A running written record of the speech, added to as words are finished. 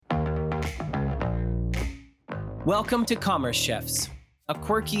Welcome to Commerce Chefs, a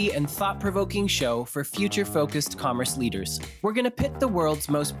quirky and thought-provoking show for future-focused commerce leaders. We're going to pit the world's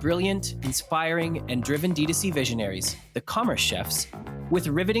most brilliant, inspiring, and driven D2C visionaries, the Commerce Chefs, with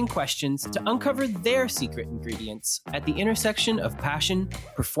riveting questions to uncover their secret ingredients at the intersection of passion,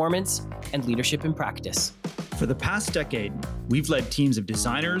 performance, and leadership in practice. For the past decade, we've led teams of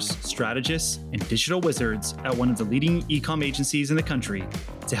designers, strategists, and digital wizards at one of the leading e-com agencies in the country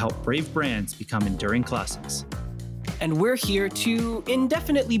to help brave brands become enduring classics. And we're here to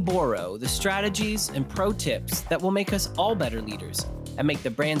indefinitely borrow the strategies and pro tips that will make us all better leaders and make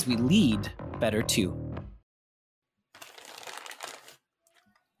the brands we lead better too.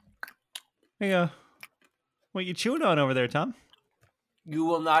 Hey, what you chewing on over there, Tom? You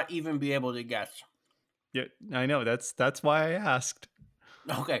will not even be able to guess. Yeah, I know. That's why I asked.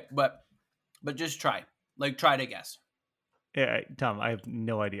 Okay, but just try. Try to guess. Yeah, Tom, I have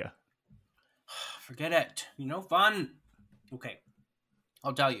no idea. Forget it. Fun. Okay,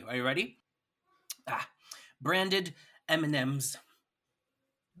 I'll tell you. Are you ready? Branded M&Ms.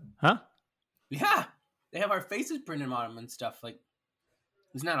 Huh? Yeah, they have our faces printed on them and stuff.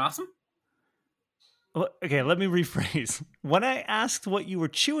 Isn't that awesome? Well, okay, let me rephrase. When I asked what you were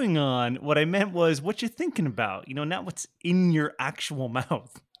chewing on, what I meant was what you're thinking about. Not what's in your actual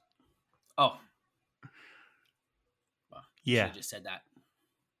mouth. Oh. Well, yeah. I just said that.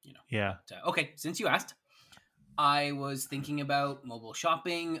 Yeah. Okay, since you asked, I was thinking about mobile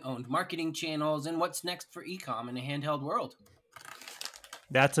shopping, owned marketing channels, and what's next for e-com in a handheld world.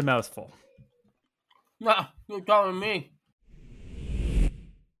 That's a mouthful. No, you're telling me.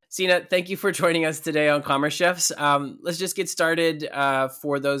 Sina, thank you for joining us today on Commerce Chefs. Let's just get started.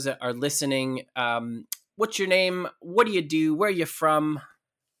 For those that are listening, what's your name? What do you do? Where are you from?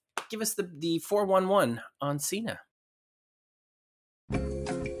 Give us the 411 on Sina.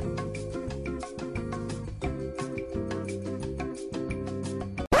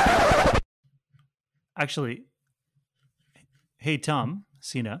 Actually, hey, Tom,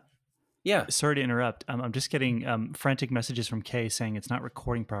 Sina. Yeah. Sorry to interrupt. I'm just getting frantic messages from Kay saying it's not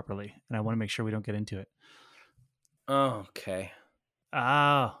recording properly, and I want to make sure we don't get into it. Oh, okay.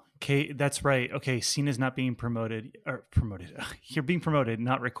 Kay, that's right. Okay, Sina's not being promoted. You're being promoted,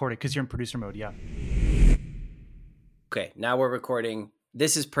 not recorded, because you're in producer mode, yeah. Okay, now we're recording.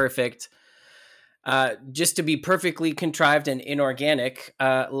 This is perfect. Just to be perfectly contrived and inorganic,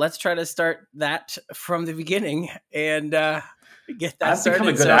 let's try to start that from the beginning and get that started. I've become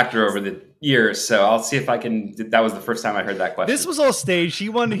a good actor over the years, so I'll see if I can. That was the first time I heard that question. This was all staged. She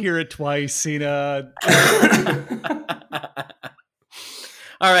wanted to hear it twice, Sina.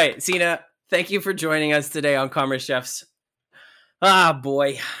 All right, Sina, thank you for joining us today on Commerce Chefs. Ah,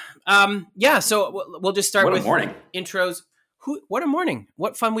 boy. Yeah, so we'll just start with intros. What a morning.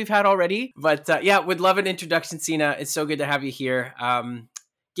 What fun we've had already. But yeah, would love an introduction, Sina. It's so good to have you here.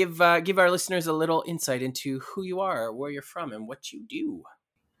 Give our listeners a little insight into who you are, where you're from, and what you do.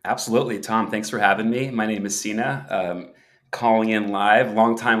 Absolutely, Tom. Thanks for having me. My name is Sina. Calling in live,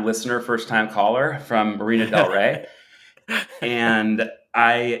 longtime listener, first time caller from Marina Del Rey. And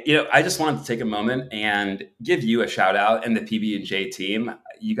I just wanted to take a moment and give you a shout out and the PB&J team.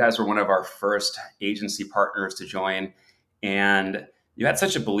 You guys were one of our first agency partners to join. And you had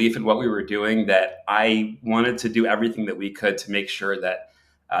such a belief in what we were doing that I wanted to do everything that we could to make sure that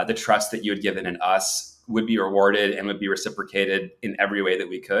the trust that you had given in us would be rewarded and would be reciprocated in every way that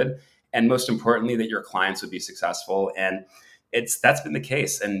we could. And most importantly, that your clients would be successful. And that's been the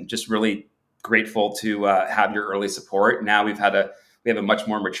case, and just really grateful to have your early support. Now we have a much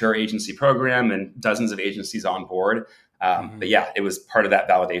more mature agency program and dozens of agencies on board. But yeah, it was part of that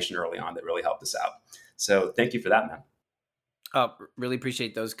validation early on that really helped us out. So thank you for that, man. Really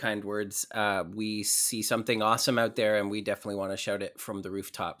appreciate those kind words. We see something awesome out there, and we definitely want to shout it from the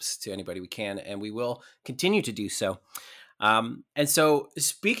rooftops to anybody we can, and we will continue to do so. And so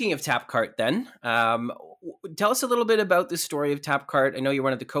speaking of Tapcart then, tell us a little bit about the story of Tapcart. I know you're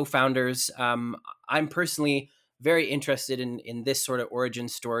one of the co-founders. I'm personally very interested in this sort of origin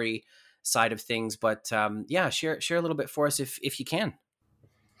story side of things, but yeah, share a little bit for us if you can.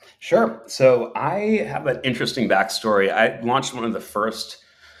 Sure. So I have an interesting backstory. I launched one of the first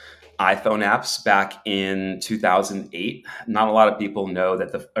iPhone apps back in 2008. Not a lot of people know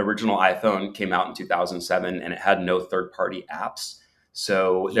that the original iPhone came out in 2007 and it had no third-party apps.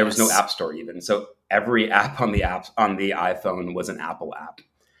 So there was no app store even. So every app on the iPhone was an Apple app.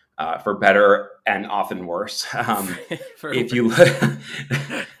 For better and often worse. If you look,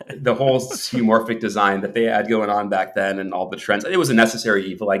 the whole skeuomorphic design that they had going on back then and all the trends, it was a necessary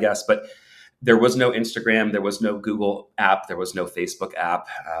evil, I guess, but there was no Instagram, there was no Google app, there was no Facebook app,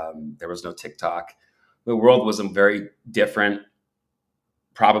 there was no TikTok. the world was a very different,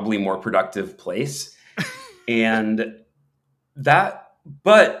 probably more productive place.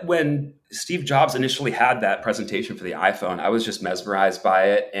 But when Steve Jobs initially had that presentation for the iPhone, I was just mesmerized by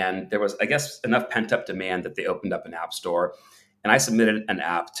it. And there was, I guess, enough pent up demand that they opened up an app store. And I submitted an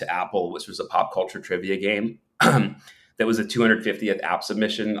app to Apple, which was a pop culture trivia game that was a 250th app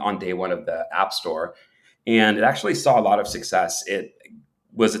submission on day one of the App Store. And it actually saw a lot of success. It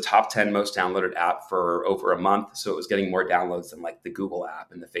was a top 10 most downloaded app for over a month. So it was getting more downloads than like the Google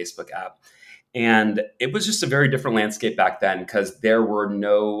app and the Facebook app. And it was just a very different landscape back then because there were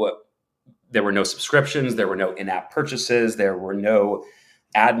no subscriptions, there were no in-app purchases, there were no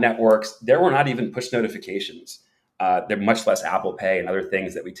ad networks, there were not even push notifications. There much less Apple Pay and other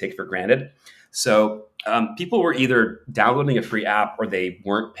things that we take for granted. So people were either downloading a free app or they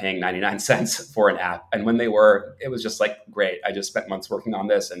weren't paying 99 cents for an app. And when they were, it was just like, great, I just spent months working on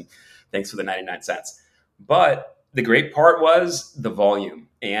this and thanks for the 99 cents. But the great part was the volume.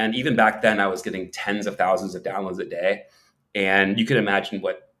 And even back then, I was getting tens of thousands of downloads a day. And you can imagine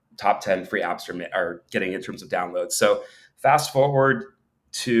what top 10 free apps are getting in terms of downloads. So fast forward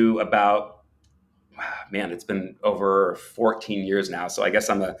to about, man, it's been over 14 years now. So I guess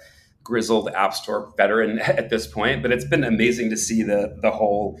I'm a grizzled App Store veteran at this point, but it's been amazing to see the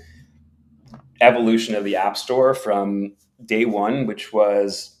whole evolution of the App Store from day one, it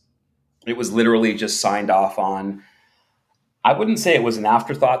was literally just signed off on. I wouldn't say it was an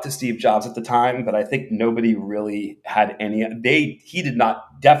afterthought to Steve Jobs at the time, but I think nobody really had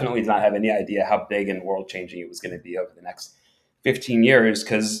definitely did not have any idea how big and world changing it was going to be over the next 15 years,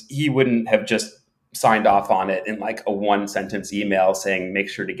 because he wouldn't have just signed off on it in like a 1-sentence email saying, make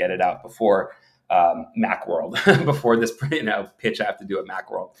sure to get it out before Macworld, before this pitch I have to do at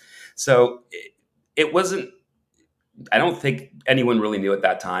Macworld. So it wasn't, I don't think anyone really knew at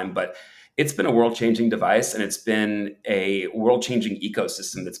that time, but it's been a world-changing device, and it's been a world-changing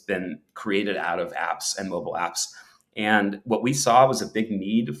ecosystem that's been created out of apps and mobile apps. And what we saw was a big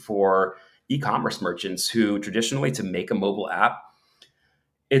need for e-commerce merchants who traditionally, to make a mobile app,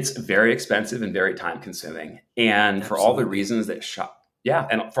 it's very expensive and very time-consuming. And for all the reasons that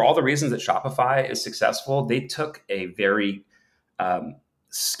Shopify is successful, they took a very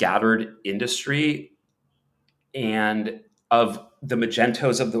scattered industry and of the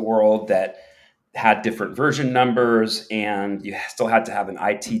Magentos of the world that had different version numbers, and you still had to have an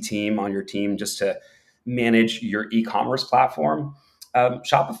IT team on your team just to manage your e-commerce platform.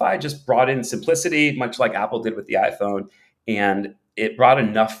 Shopify just brought in simplicity, much like Apple did with the iPhone, and it brought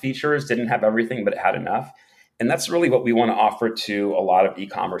enough features, didn't have everything, but it had enough. And that's really what we want to offer to a lot of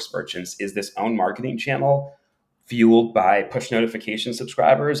e-commerce merchants, is this own marketing channel fueled by push notification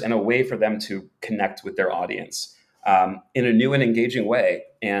subscribers and a way for them to connect with their audience in a new and engaging way.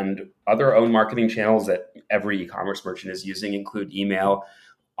 And other own marketing channels that every e-commerce merchant is using include email.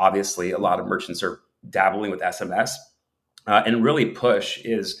 Obviously, a lot of merchants are dabbling with SMS. And really push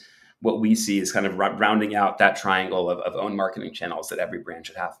is what we see is kind of rounding out that triangle of own marketing channels that every brand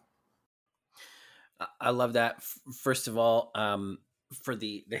should have. I love that. First of all, for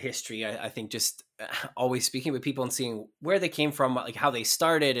the history, I think just always speaking with people and seeing where they came from, like how they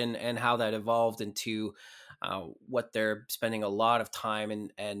started and how that evolved into what they're spending a lot of time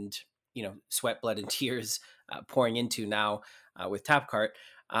and sweat, blood, and tears pouring into now with Tapcart.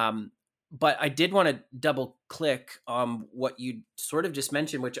 But I did want to double click on what you sort of just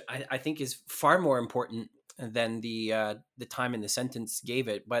mentioned, which I think is far more important than the time in the sentence gave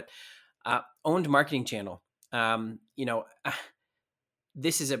it. But owned marketing channel.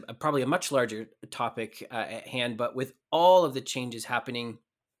 This is probably a much larger topic at hand, but with all of the changes happening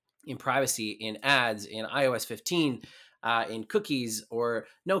in privacy, in ads, in iOS 15, in cookies or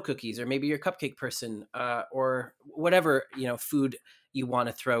no cookies, or maybe you're a cupcake person, or whatever food you want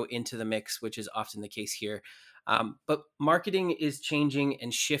to throw into the mix, which is often the case here. But marketing is changing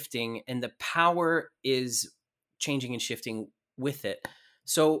and shifting, and the power is changing and shifting with it.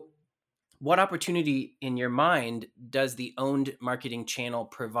 So what opportunity in your mind does the owned marketing channel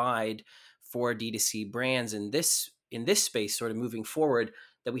provide for D2C brands in this space, sort of moving forward,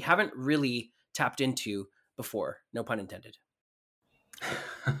 that we haven't really tapped into before? No pun intended.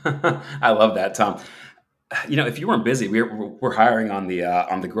 I love that, Tom. If you weren't busy, we're hiring on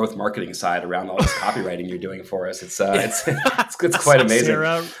the growth marketing side around all this copywriting you're doing for us. It's quite amazing.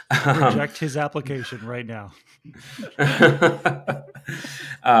 Sarah, reject his application right now.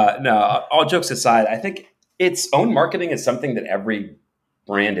 No, all jokes aside, I think its own marketing is something that every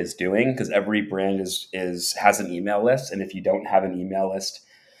brand is doing, because every brand has an email list, and if you don't have an email list,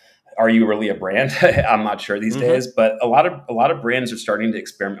 are you really a brand? I'm not sure these days, but a lot of brands are starting to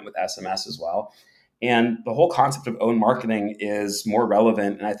experiment with SMS as well. And the whole concept of own marketing is more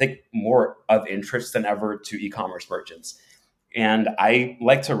relevant and I think more of interest than ever to e-commerce merchants. And I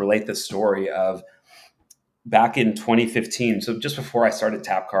like to relate this story of back in 2015. So just before I started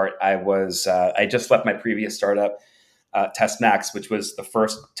Tapcart, I just left my previous startup, TestMax, which was the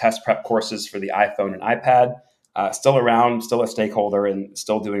first test prep courses for the iPhone and iPad. Still around, still a stakeholder, and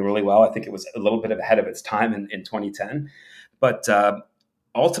still doing really well. I think it was a little bit ahead of its time in 2010. But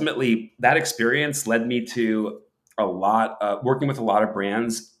ultimately, that experience led me to working with a lot of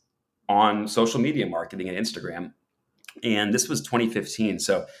brands on social media marketing and Instagram. And this was 2015.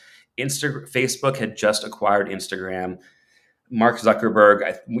 So Facebook had just acquired Instagram. Mark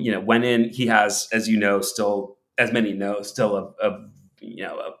Zuckerberg, went in. He has, as you know, still, as many know, still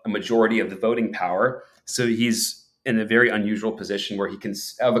a majority of the voting power. So he's in a very unusual position where he can,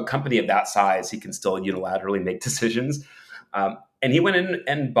 of a company of that size, he can still unilaterally make decisions. And he went in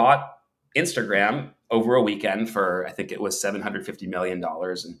and bought Instagram over a weekend for, I think it was $750 million.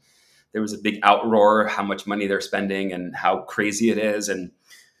 And there was a big outroar how much money they're spending and how crazy it is. And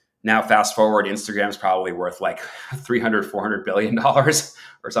now fast forward, Instagram's probably worth like $300-400 billion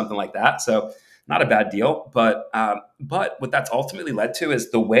or something like that. So not a bad deal. But what that's ultimately led to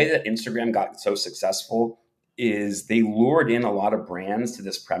is the way that Instagram got so successful is they lured in a lot of brands to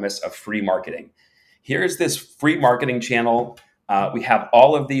this premise of free marketing. Here's this free marketing channel. We have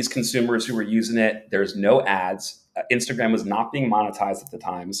all of these consumers who were using it. There's no ads. Instagram was not being monetized at the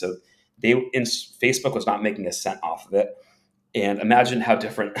time. So Facebook was not making a cent off of it. And imagine how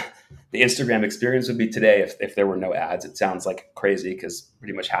different the Instagram experience would be today if there were no ads. It sounds like crazy because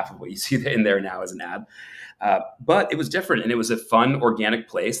pretty much half of what you see in there now is an ad. But it was different, and it was a fun, organic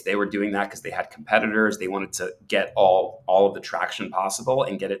place. They were doing that because they had competitors. They wanted to get all of the traction possible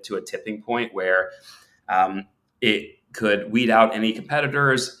and get it to a tipping point where it could weed out any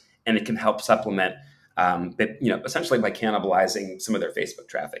competitors, and it can help supplement, essentially by cannibalizing some of their Facebook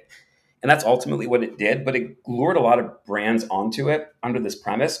traffic. And that's ultimately what it did, but it lured a lot of brands onto it under this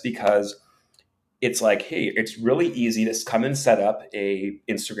premise because it's like, hey, it's really easy to come and set up a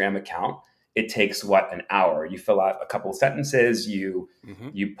Instagram account. It takes an hour. You fill out a couple of sentences, you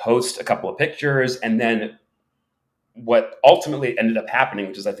post a couple of pictures, and then what ultimately ended up happening,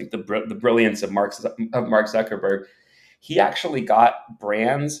 which is I think the brilliance of Mark Zuckerberg, he actually got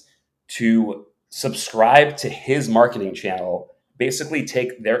brands to subscribe to his marketing channel, basically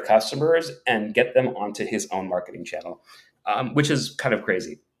take their customers and get them onto his own marketing channel, which is kind of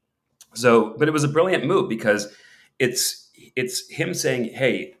crazy. So, but it was a brilliant move because it's him saying,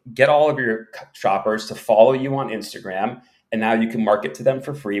 hey, get all of your shoppers to follow you on Instagram, and now you can market to them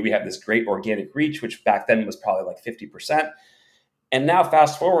for free. We have this great organic reach, which back then was probably like 50%. And now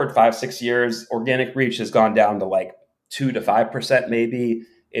fast forward 5-6 years, organic reach has gone down to like 2 to 5% maybe.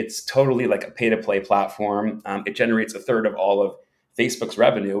 It's totally like a pay-to-play platform. It generates a third of all of Facebook's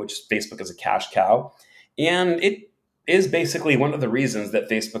revenue, which Facebook is a cash cow. And it is basically one of the reasons that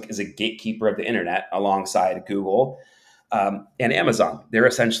Facebook is a gatekeeper of the internet alongside Google and Amazon. They're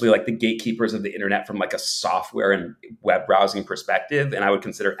essentially like the gatekeepers of the internet from like a software and web browsing perspective. And I would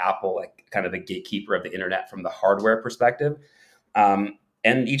consider Apple like kind of the gatekeeper of the internet from the hardware perspective. And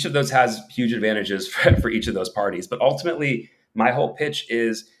each of those has huge advantages for each of those parties. But ultimately, my whole pitch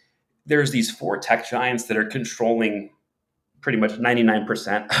is there's these 4 tech giants that are controlling pretty much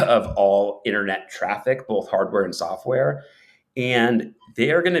 99% of all internet traffic, both hardware and software. And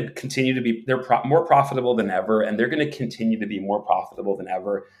they are going to continue to be, more profitable than ever. And they're going to continue to be more profitable than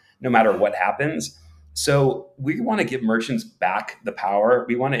ever, no matter what happens. So we want to give merchants back the power.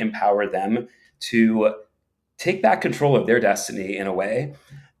 We want to empower them to take back control of their destiny in a way.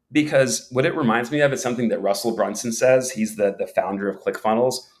 Because what it reminds me of is something that Russell Brunson says. He's the founder of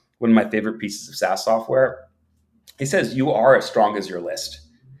ClickFunnels, one of my favorite pieces of SaaS software. He says, you are as strong as your list.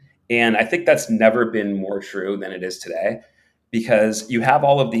 And I think that's never been more true than it is today, because you have a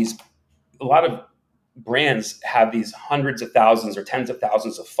lot of brands have these hundreds of thousands or tens of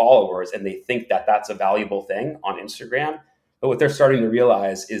thousands of followers, and they think that that's a valuable thing on Instagram. But what they're starting to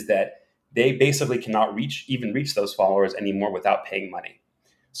realize is that they basically cannot reach those followers anymore without paying money.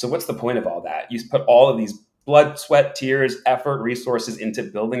 So what's the point of all that? You put all of these blood, sweat, tears, effort, resources into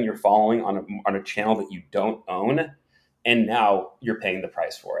building your following on a channel that you don't own, and now you're paying the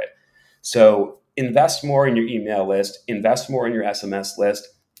price for it. So invest more in your email list, invest more in your SMS list,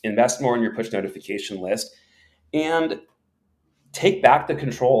 invest more in your push notification list, and take back the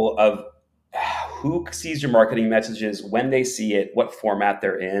control of who sees your marketing messages, when they see it, what format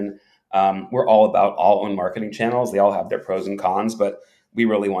they're in. We're all about all own marketing channels. They all have their pros and cons, but we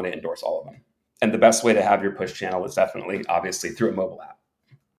really want to endorse all of them. And the best way to have your push channel is definitely, obviously, through a mobile app.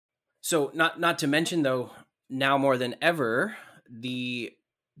 So not to mention though, now more than ever,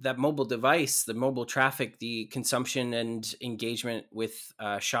 that mobile device, the mobile traffic, the consumption and engagement with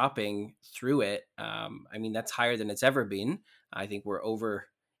shopping through it, I mean, that's higher than it's ever been. I think we're over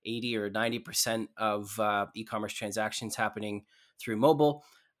 80 or 90% of e-commerce transactions happening through mobile.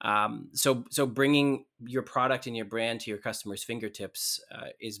 So bringing your product and your brand to your customers' fingertips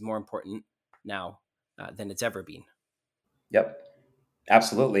is more important now than it's ever been. Yep.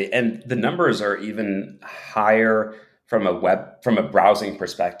 Absolutely. And the numbers are even higher from a browsing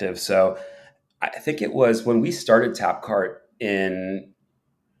perspective. So I think it was when we started Tapcart in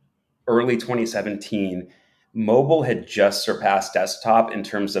early 2017, mobile had just surpassed desktop in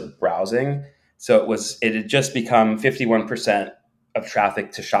terms of browsing. So it had just become 51% of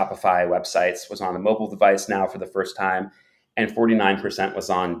traffic to Shopify websites was on a mobile device now for the first time, and 49% was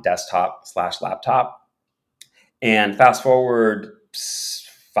on desktop/laptop. And fast forward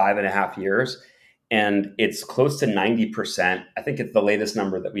 5.5 years, and it's close to 90%. I think the latest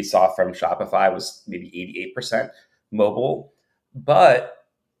number that we saw from Shopify was maybe 88% mobile, but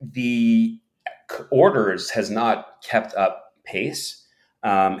the orders has not kept up pace.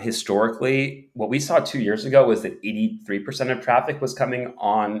 Historically, what we saw 2 years ago was that 83% of traffic was coming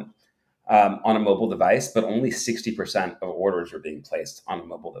on a mobile device, but only 60% of orders were being placed on a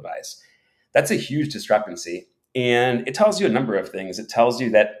mobile device. That's a huge discrepancy. And it tells you a number of things. It tells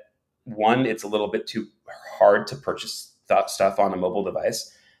you that, one, it's a little bit too hard to purchase stuff on a mobile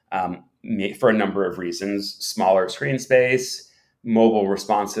device for a number of reasons: smaller screen space, mobile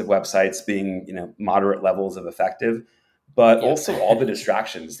responsive websites being, moderate levels of effective, but also all the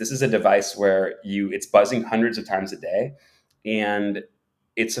distractions. This is a device where it's buzzing hundreds of times a day, and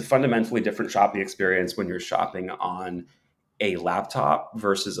it's a fundamentally different shopping experience when you're shopping on a laptop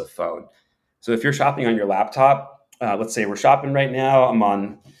versus a phone. So if you're shopping on your laptop, let's say we're shopping right now, I'm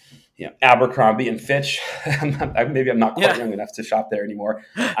on Abercrombie and Fitch. Maybe I'm not quite young enough to shop there anymore.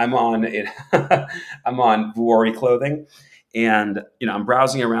 I'm on I'm on Vuori Clothing, and I'm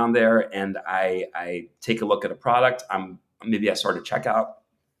browsing around there, and I take a look at a product. Maybe I start a checkout,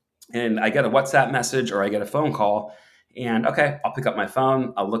 and I get a WhatsApp message or I get a phone call, and okay, I'll pick up my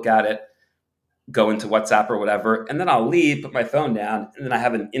phone, I'll look at it, go into WhatsApp or whatever, and then I'll leave, put my phone down, and then I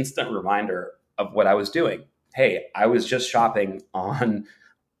have an instant reminder of what I was doing. Hey, I was just shopping on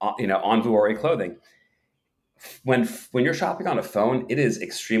Vuori Clothing. When you're shopping on a phone, it is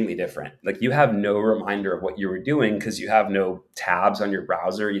extremely different. Like, you have no reminder of what you were doing because you have no tabs on your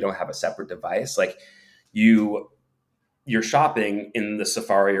browser. You don't have a separate device. Like, you're shopping in the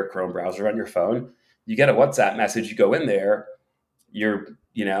Safari or Chrome browser on your phone. You get a WhatsApp message, you go in there, you're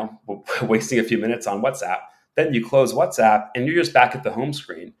wasting a few minutes on WhatsApp. Then you close WhatsApp and you're just back at the home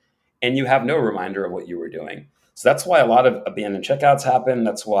screen, and you have no reminder of what you were doing. So that's why a lot of abandoned checkouts happen.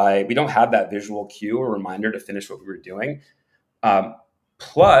 That's why we don't have that visual cue or reminder to finish what we were doing.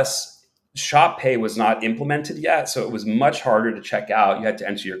 Plus, Shop Pay was not implemented yet, so it was much harder to check out. You had to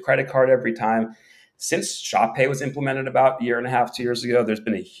enter your credit card every time. Since Shop Pay was implemented about a year and a half, 2 years ago, there's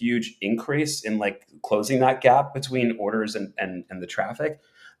been a huge increase in closing that gap between orders and the traffic.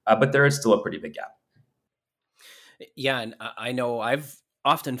 But there is still a pretty big gap. Yeah, and I know I've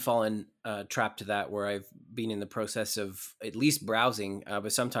often fallen trapped to that, where I've been in the process of at least browsing,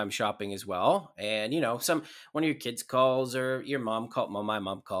 but sometimes shopping as well. And one of your kids calls, or your mom calls. Well, my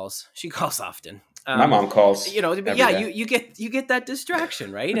mom calls. She calls often. My mom calls. But yeah, you get that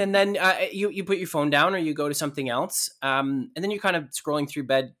distraction, right? And then you put your phone down, or you go to something else, and then you're kind of scrolling through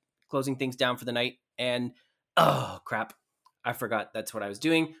bed, closing things down for the night, and oh crap, I forgot that's what I was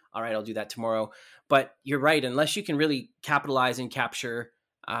doing. All right, I'll do that tomorrow. But you're right. Unless you can really capitalize and capture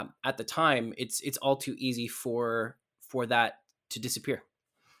at the time, it's all too easy for that to disappear.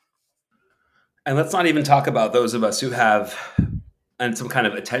 And let's not even talk about those of us who have some kind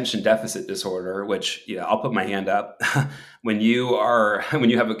of attention deficit disorder, which I'll put my hand up. when you're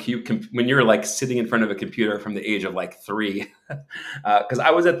sitting in front of a computer from the age of 3, because I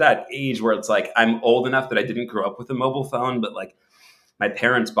was at that age where it's I'm old enough that I didn't grow up with a mobile phone, but my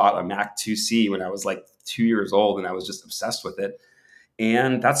parents bought a Mac 2C when I was 2 years old, and I was just obsessed with it.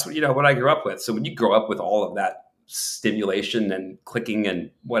 And that's what I grew up with. So when you grow up with all of that stimulation and clicking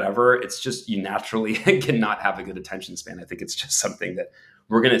and whatever, it's just, you naturally cannot have a good attention span. I think it's just something that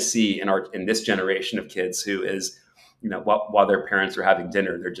we're going to see in this generation of kids who is, while their parents are having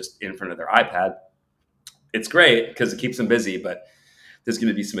dinner, they're just in front of their iPad. It's great because it keeps them busy, but there's going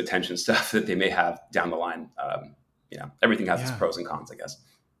to be some attention stuff that they may have down the line. Everything has its pros and cons, I guess.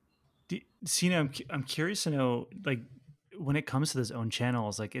 Sina, I'm curious to know, when it comes to those own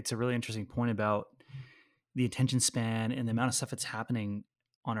channels, it's a really interesting point about the attention span and the amount of stuff that's happening.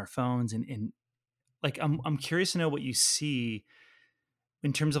 on our phones, and like I'm curious to know what you see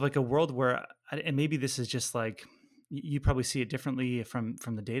in terms of like a world where, and maybe this is just like you probably see it differently from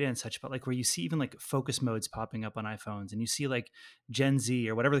the data and such, but like where you see even like focus modes popping up on iPhones, and you see like Gen Z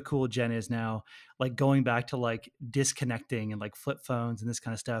or whatever the cool Gen is now, like going back to like disconnecting and like flip phones and this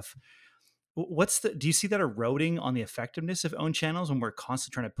kind of stuff. Do you see that eroding on the effectiveness of own channels when we're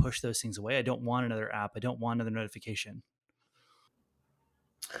constantly trying to push those things away? I don't want another app. I don't want another notification.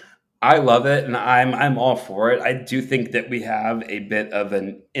 I love it, and I'm all for it. I do think that we have a bit of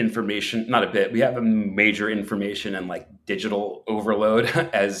an information, not a bit, we have a major information and like digital overload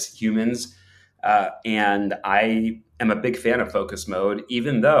as humans. And I am a big fan of focus mode,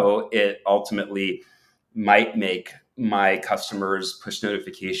 even though it ultimately might make my customers' push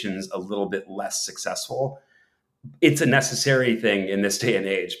notifications a little bit less successful. It's a necessary thing in this day and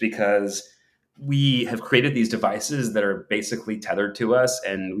age because we have created these devices that are basically tethered to us,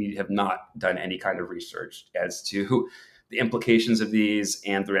 and we have not done any kind of research as to the implications of these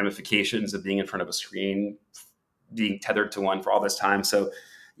and the ramifications of being in front of a screen, being tethered to one for all this time. So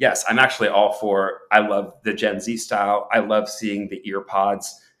yes, I'm actually all for, I love the Gen Z style. I love seeing the ear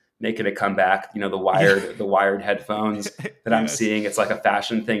pods making a comeback, the wired headphones that I'm seeing. It's like a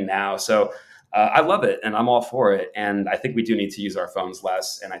fashion thing now. So I love it, and I'm all for it. And I think we do need to use our phones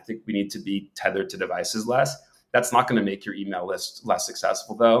less, and I think we need to be tethered to devices less. That's not going to make your email list less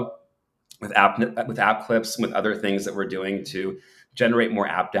successful, though. With app clips, with other things that we're doing to generate more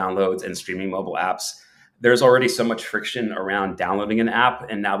app downloads and streaming mobile apps, there's already so much friction around downloading an app,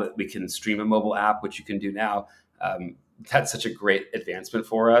 and now that we can stream a mobile app, which you can do now, that's such a great advancement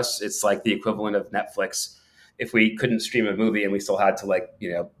for us. It's like the equivalent of Netflix if we couldn't stream a movie and we still had to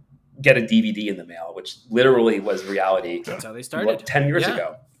get a DVD in the mail, which literally was reality. That's how they started. 10 years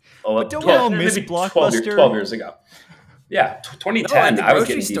ago. But don't we all miss Blockbuster? 12 years ago. Yeah, 2010, No, I was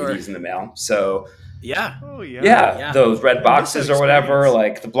getting DVDs in the mail. So yeah. Oh, yeah. Yeah, those red boxes or whatever,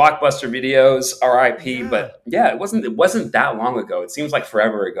 like the Blockbuster videos, RIP. Yeah. But yeah, it wasn't that long ago. It seems like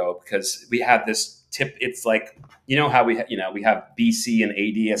forever ago because we had this tip. It's like, how we have BC and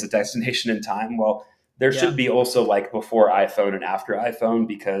AD as a destination in time. Well, there should be also like before iPhone and after iPhone,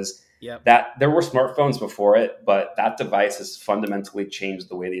 because that there were smartphones before it, but that device has fundamentally changed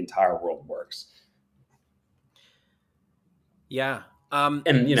the way the entire world works. Yeah. And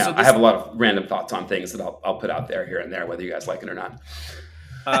I have a lot of random thoughts on things that I'll put out there here and there, whether you guys like it or not.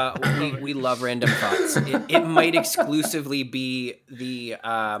 We love random thoughts. It might exclusively be the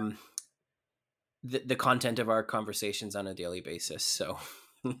content of our conversations on a daily basis. So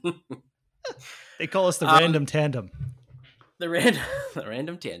they call us the random tandem. The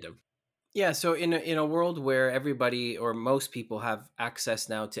random tandem. Yeah. So in a world where everybody or most people have access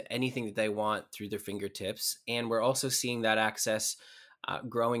now to anything that they want through their fingertips, and we're also seeing that access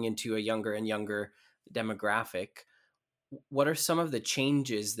growing into a younger and younger demographic, what are some of the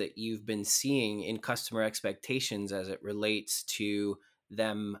changes that you've been seeing in customer expectations as it relates to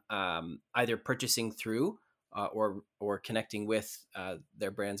them either purchasing through or connecting with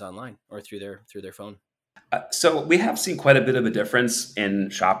their brands online or through their phone? So we have seen quite a bit of a difference in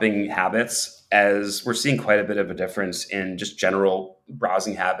shopping habits, as we're seeing quite a bit of a difference in just general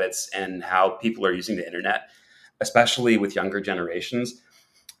browsing habits and how people are using the internet, especially with younger generations.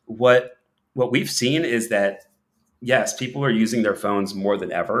 What we've seen is that, yes, people are using their phones more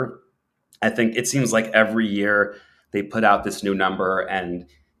than ever. I think it seems like every year they put out this new number and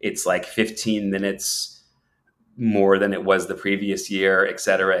it's like 15 minutes more than it was the previous year, et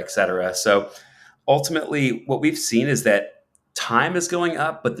cetera, et cetera. So ultimately, what we've seen is that time is going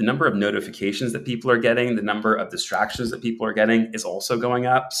up, but the number of notifications that people are getting, the number of distractions that people are getting is also going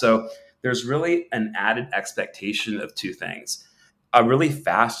up. So there's really an added expectation of two things: a really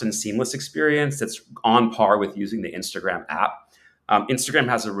fast and seamless experience that's on par with using the Instagram app. Instagram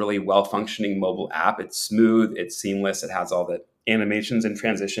has a really well-functioning mobile app. It's smooth, it's seamless, it has all the animations and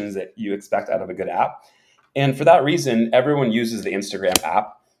transitions that you expect out of a good app. And for that reason, everyone uses the Instagram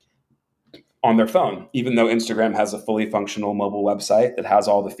app on their phone, even though Instagram has a fully functional mobile website that has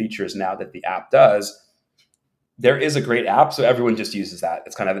all the features now that the app does. There is a great app, so everyone just uses that.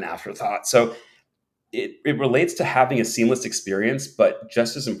 It's kind of an afterthought. So it relates to having a seamless experience, but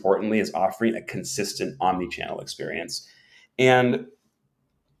just as importantly is offering a consistent omni-channel experience. And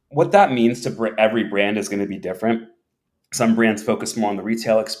what that means to every brand is going to be different. Some brands focus more on the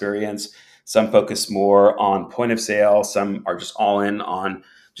retail experience. Some focus more on point of sale. Some are just all in on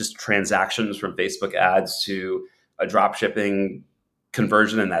just transactions from Facebook ads to a drop shipping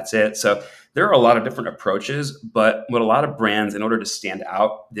conversion, and that's it. So there are a lot of different approaches, but what a lot of brands, in order to stand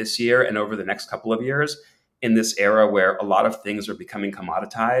out this year and over the next couple of years, in this era where a lot of things are becoming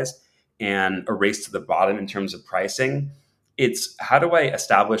commoditized and a race to the bottom in terms of pricing. It's how do I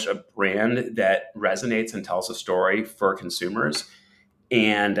establish a brand that resonates and tells a story for consumers?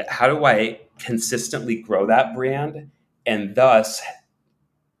 And how do I consistently grow that brand and thus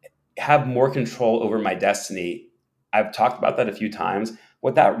have more control over my destiny? I've talked about that a few times.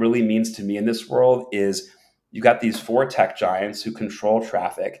 What that really means to me in this world is you got these 4 tech giants who control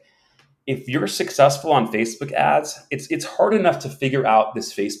traffic. If you're successful on Facebook ads, it's hard enough to figure out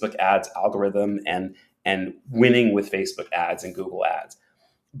this Facebook ads algorithm and winning with Facebook ads and Google ads.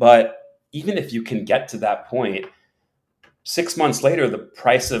 But even if you can get to that point, 6 months later, the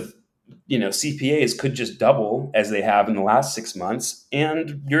price of CPAs could just double as they have in the last 6 months,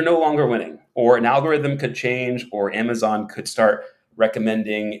 and you're no longer winning. Or an algorithm could change, or Amazon could start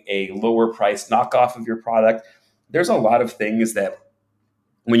recommending a lower price knockoff of your product. There's a lot of things that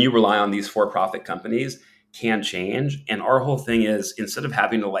when you rely on these for-profit companies can change. And our whole thing is, instead of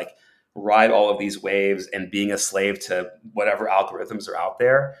having to ride all of these waves and being a slave to whatever algorithms are out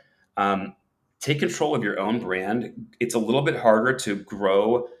there, take control of your own brand. It's a little bit harder to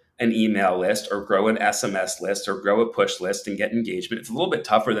grow an email list or grow an SMS list or grow a push list and get engagement. It's a little bit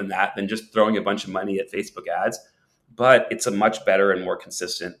tougher than that, than just throwing a bunch of money at Facebook ads. But it's a much better and more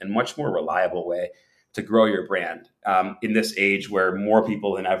consistent and much more reliable way to grow your brand in this age where more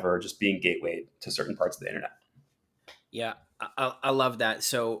people than ever are just being gatewayed to certain parts of the internet. Yeah, I love that.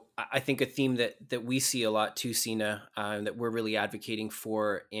 So I think a theme that we see a lot too, Sina, that we're really advocating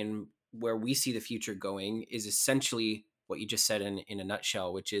for in where we see the future going is essentially what you just said in a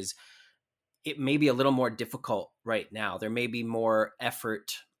nutshell, which is it may be a little more difficult right now. There may be more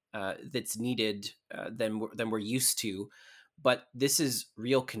effort that's needed than we're used to. But this is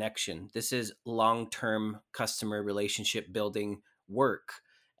real connection. This is long-term customer relationship building work.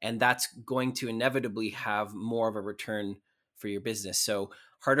 And that's going to inevitably have more of a return for your business. So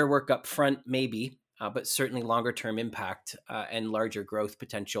harder work up front, maybe, but certainly longer term impact and larger growth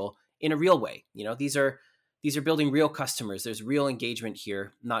potential in a real way. These are building real customers. There's real engagement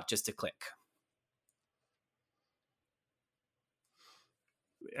here, not just a click.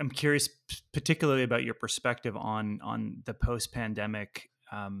 I'm curious, particularly about your perspective on the post-pandemic,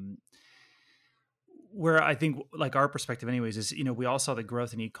 where I think, our perspective, anyways, is we all saw the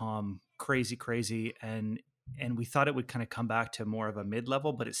growth in e-com crazy, and we thought it would kind of come back to more of a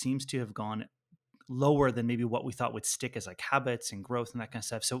mid-level, but it seems to have gone lower than maybe what we thought would stick as habits and growth and that kind of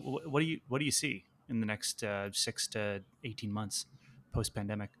stuff. So, what do you see in the next 6 to 18 months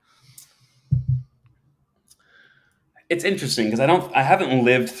post-pandemic? It's interesting because I haven't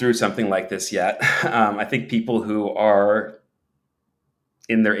lived through something like this yet. I think people who are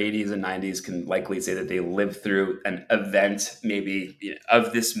in their 80s and 90s can likely say that they lived through an event maybe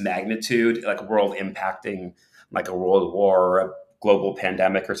of this magnitude, like a world impacting like a world war or a global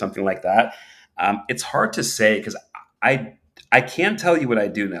pandemic or something like that. It's hard to say because I can't tell you what I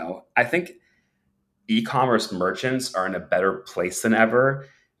do know. I think e-commerce merchants are in a better place than ever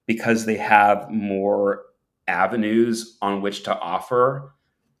because they have more avenues on which to offer,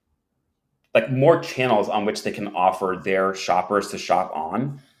 more channels on which they can offer their shoppers to shop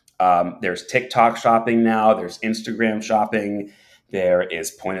on. There's TikTok shopping now, there's Instagram shopping, there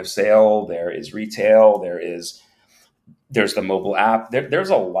is point of sale, there is retail, there's the mobile app.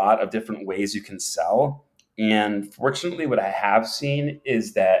 There's a lot of different ways you can sell. And fortunately, what I have seen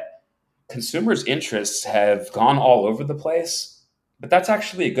is that consumers' interests have gone all over the place. But that's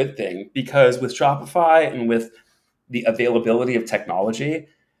actually a good thing because with Shopify and with the availability of technology,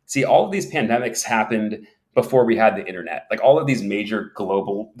 see, all of these pandemics happened before we had the internet. All of these major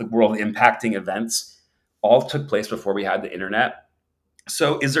global, the world impacting events all took place before we had the internet.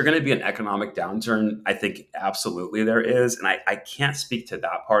 So is there going to be an economic downturn? I think absolutely there is. And I can't speak to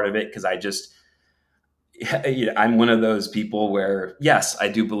that part of it because I'm one of those people where, yes, I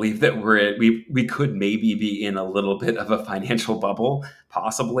do believe that we could maybe be in a little bit of a financial bubble,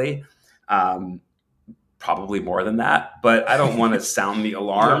 possibly, probably more than that. But I don't want to sound the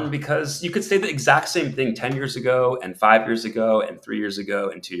alarm because you could say the exact same thing 10 years ago and 5 years ago and 3 years ago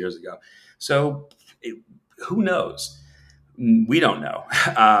and 2 years ago. So who knows? We don't know.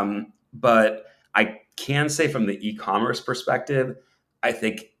 But I can say from the e-commerce perspective, I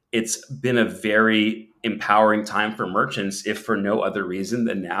think it's been a very empowering time for merchants, if for no other reason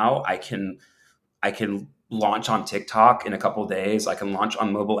than now I can launch on TikTok in a couple of days. I can launch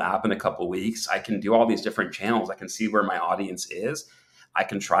on mobile app in a couple of weeks. I can do all these different channels. I can see where my audience is. I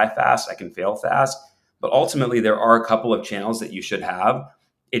can try fast. I can fail fast. But ultimately, there are a couple of channels that you should have.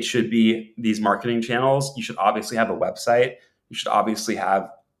 It should be these marketing channels. You should obviously have a website. You should obviously have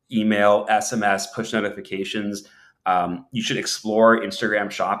email, SMS, push notifications. You should explore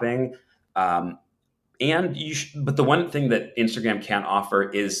Instagram shopping. But the one thing that Instagram can't offer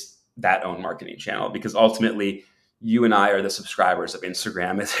is that own marketing channel, because ultimately you and I are the subscribers of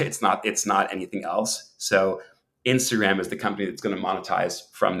Instagram. It's not anything else. So Instagram is the company that's going to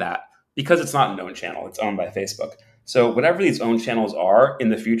monetize from that, because it's not an own channel. It's owned by Facebook. So whatever these own channels are in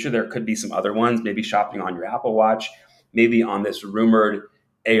the future, there could be some other ones, maybe shopping on your Apple Watch, maybe on this rumored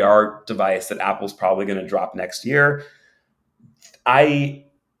AR device that Apple's probably going to drop next year. I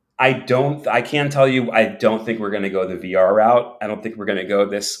can tell you, I don't think we're going to go the VR route. I don't think we're going to go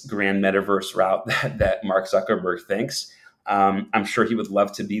this grand metaverse route that Mark Zuckerberg thinks. I'm sure he would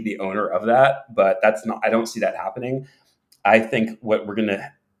love to be the owner of that, but I don't see that happening. I think what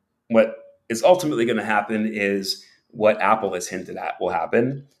is ultimately going to happen is what Apple has hinted at will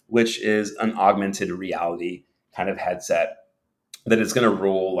happen, which is an augmented reality kind of headset that is going to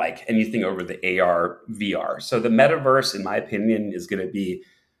rule like anything over the AR, VR. So the metaverse, in my opinion, is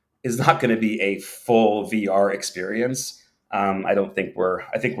not going to be a full VR experience. I think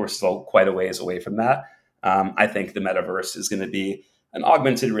we're still quite a ways away from that. I think the metaverse is going to be an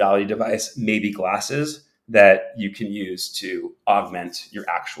augmented reality device, maybe glasses that you can use to augment your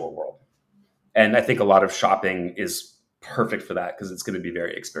actual world. And I think a lot of shopping is perfect for that, because it's going to be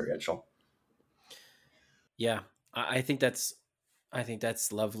very experiential. Yeah, I think that's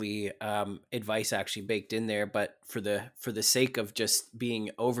lovely advice actually baked in there. But for the sake of just being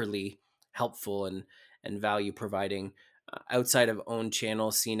overly helpful and value providing, outside of own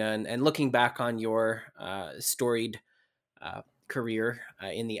channels, Sina, and looking back on your storied career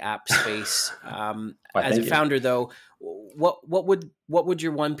in the app space, as a founder, though, what would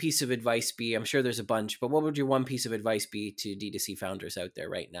your one piece of advice be? I'm sure there's a bunch, but what would your one piece of advice be to D2C founders out there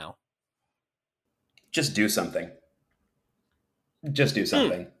right now? Just do something. Just do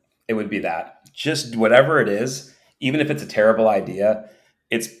something. It would be that. Just whatever it is, even if it's a terrible idea,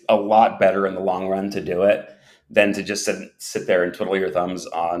 it's a lot better in the long run to do it than to just sit there and twiddle your thumbs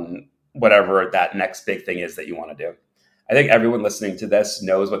on whatever that next big thing is that you want to do. I think everyone listening to this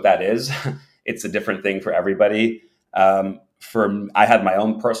knows what that is. It's a different thing for everybody. I had my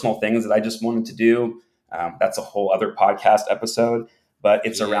own personal things that I just wanted to do. That's a whole other podcast episode. But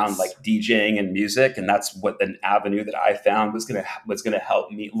it's around like DJing and music, and that's what an avenue that I found was gonna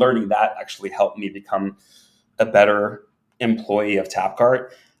help me. Learning that actually helped me become a better employee of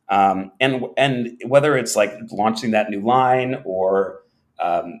Tapcart. And whether it's like launching that new line or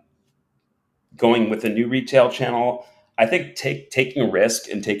going with a new retail channel, I think taking a risk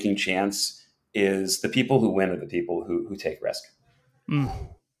and taking chance is the people who win are the people who take risk.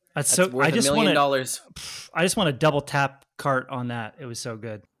 That's so. Worth $1 million. I just want to double tap cart on that. It was so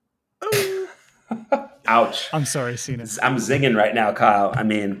good. Ouch! I'm sorry, Sina. I'm zinging right now, Kyle. I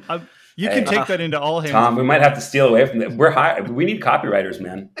mean, you can take that into all hands. Tom, we might have to steal away from that. We're high. We need copywriters,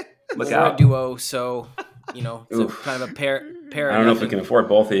 man. Look out. We're a duo, so it's kind of a pair. I don't know if we can afford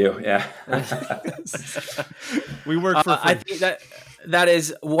both of you. Yeah. We work for free. I think that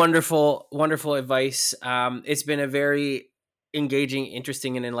is wonderful, wonderful advice. It's been a very engaging,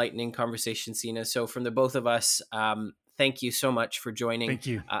 interesting, and enlightening conversation, Sina. So from the both of us, thank you so much for joining. Thank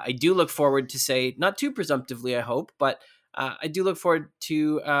you. I do look forward to say, not too presumptively, I hope, but I do look forward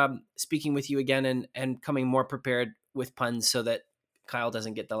to speaking with you again and coming more prepared with puns so that Kyle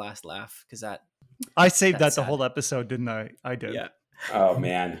doesn't get the last laugh, because I saved that the whole episode, didn't I? I did. Yeah. Oh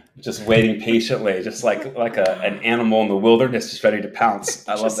man, just waiting patiently, just like an animal in the wilderness, just ready to pounce.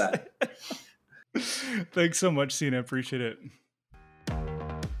 I love that. Thanks so much, Sina. Appreciate it.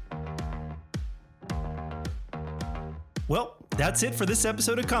 Well, that's it for this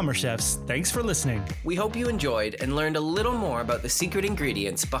episode of Commerce Chefs. Thanks for listening. We hope you enjoyed and learned a little more about the secret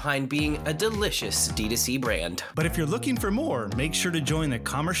ingredients behind being a delicious D2C brand. But if you're looking for more, make sure to join the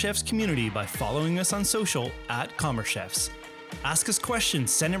Commerce Chefs community by following us on social @Commerce Chefs. Ask us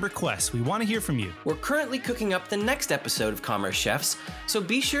questions, send in requests. We want to hear from you. We're currently cooking up the next episode of Commerce Chefs, so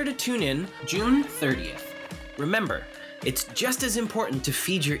be sure to tune in June 30th. Remember, it's just as important to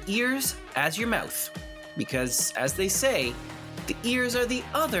feed your ears as your mouth, because, as they say, the ears are the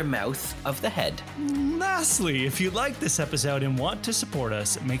other mouth of the head. Lastly, if you like this episode and want to support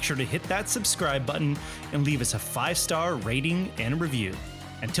us, make sure to hit that subscribe button and leave us a 5-star rating and a review.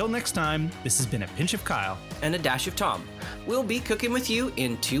 Until next time, this has been a pinch of Kyle and a dash of Tom. We'll be cooking with you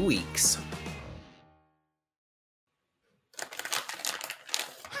in 2 weeks.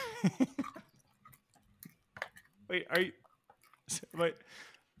 Wait,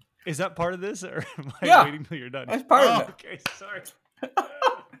 is that part of this, or am I waiting till you're done? That's part of it. Okay, sorry.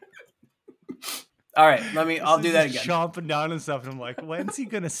 All right, I'll do that again. Chomping down and stuff, and I'm like, when's he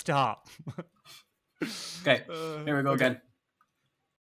gonna stop? Okay, here we go again.